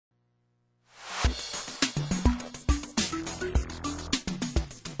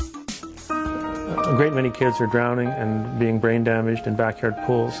A great many kids are drowning and being brain damaged in backyard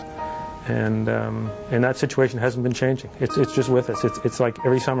pools, and that situation hasn't been changing. It's just with us. It's like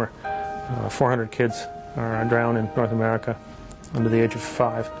every summer, 400 kids are drowned in North America under the age of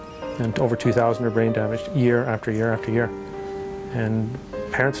 5, and over 2,000 are brain damaged year after year after year. And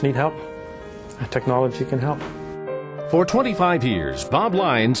parents need help. Technology can help. For 25 years, Bob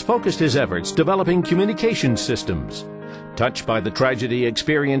Lyons focused his efforts developing communication systems. Touched by the tragedy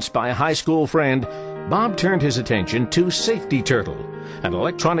experienced by a high school friend, Bob turned his attention to Safety Turtle, an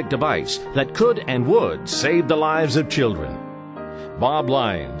electronic device that could and would save the lives of children. Bob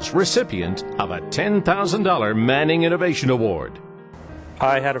Lyons, recipient of a $10,000 Manning Innovation Award.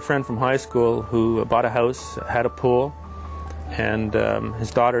 I had a friend from high school who bought a house, had a pool, and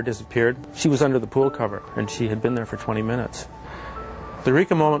his daughter disappeared. She was under the pool cover, and she had been there for 20 minutes. The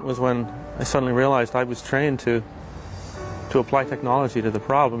eureka moment was when I suddenly realized I was trained to apply technology to the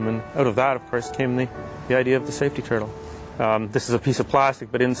problem, and out of that, of course, came the idea of the Safety Turtle. This is a piece of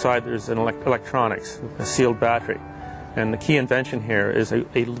plastic, but inside there's an electronics, a sealed battery. And the key invention here is a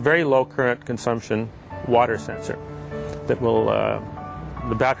very low current consumption water sensor that will,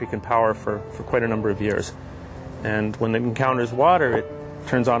 the battery can power for quite a number of years. And when it encounters water, it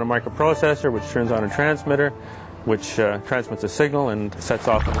turns on a microprocessor, which turns on a transmitter, which transmits a signal and sets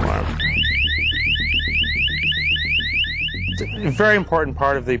off an alarm. A very important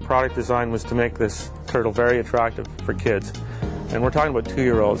part of the product design was to make this turtle very attractive for kids. And we're talking about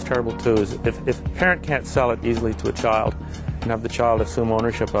 2-year-olds, terrible twos. If a parent can't sell it easily to a child and have the child assume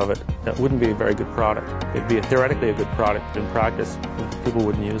ownership of it, that wouldn't be a very good product. It'd be theoretically a good product. In practice, people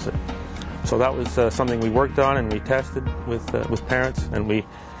wouldn't use it. So that was something we worked on and we tested with parents, and we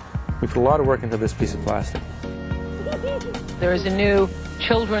put a lot of work into this piece of plastic. There is a new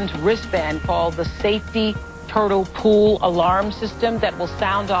children's wristband called the Safety Turtle Pool Alarm System that will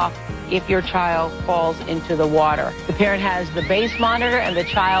sound off if your child falls into the water. The parent has the base monitor and the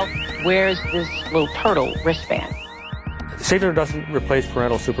child wears this little turtle wristband. Safety Turtle doesn't replace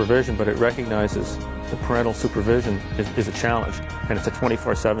parental supervision, but it recognizes that parental supervision is a challenge, and it's a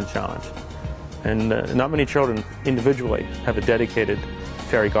 24/7 challenge. And not many children individually have a dedicated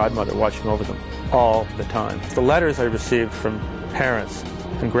fairy godmother watching over them all the time. The letters I received from parents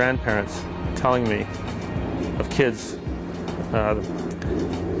and grandparents telling me of kids that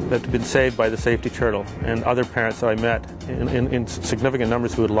had been saved by the Safety Turtle, and other parents that I met in significant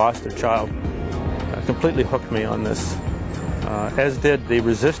numbers who had lost their child, completely hooked me on this, as did the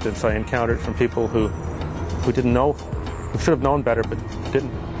resistance I encountered from people who didn't know, who should have known better but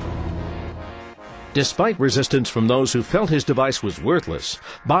didn't. Despite resistance from those who felt his device was worthless,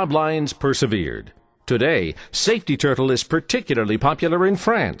 Bob Lyons persevered. Today, Safety Turtle is particularly popular in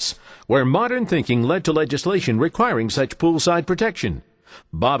France, where modern thinking led to legislation requiring such poolside protection.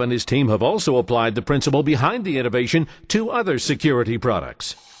 Bob and his team have also applied the principle behind the innovation to other security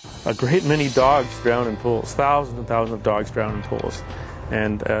products. A great many dogs drown in pools. Thousands and thousands of dogs drown in pools.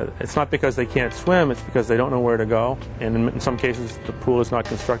 And it's not because they can't swim, it's because they don't know where to go. And in some cases, the pool is not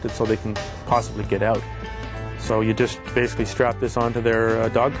constructed so they can possibly get out. So you just basically strap this onto their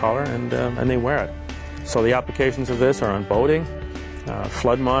dog collar and they wear it. So the applications of this are on boating,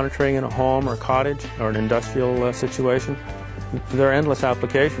 flood monitoring in a home or cottage or an industrial situation. There are endless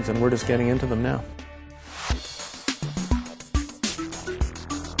applications, and we're just getting into them now.